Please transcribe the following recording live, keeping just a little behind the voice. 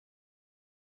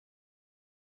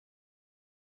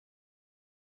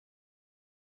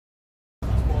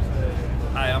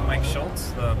Mike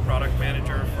Schultz, the product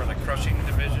manager for the crushing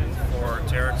division for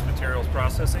Terex Materials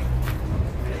Processing.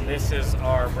 And this is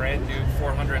our brand new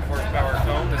 400 horsepower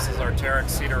cone. This is our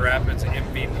Terex Cedarapids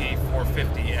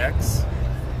MVP450X.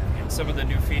 And some of the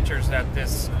new features that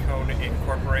this cone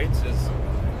incorporates is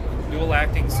dual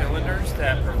acting cylinders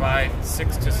that provide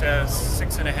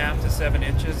 6.5 to 7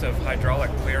 inches of hydraulic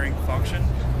clearing function.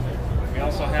 We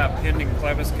also have pinned and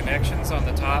clevis connections on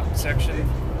the top section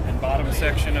and bottom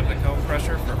section of the cone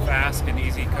crusher for fast and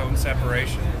easy cone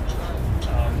separation.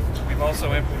 We've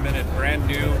also implemented brand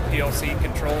new PLC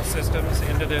control systems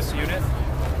into this unit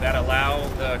that allow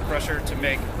the crusher to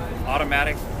make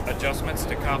automatic adjustments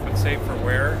to compensate for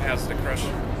wear as the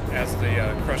crusher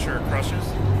crushes.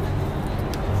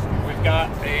 We've got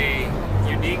a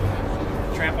unique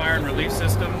tramp iron relief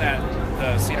system that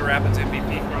the Cedarapids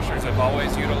MVP crushers have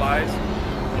always utilized.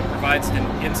 It provides an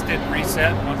instant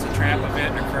reset once a tramp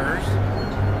event occurs.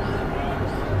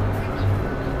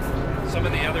 Some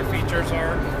of the other features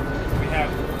are we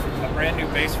have a brand new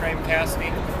base frame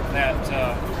casting that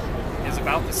is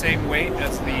about the same weight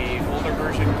as the older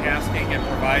version casting. It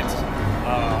provides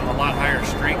a lot higher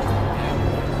strength.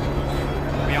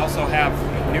 We also have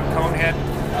new cone head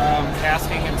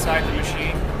casting inside the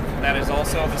machine that is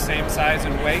also the same size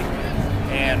and weight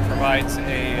and provides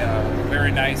a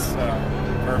very nice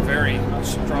or very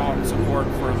strong support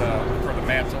for the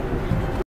mantle.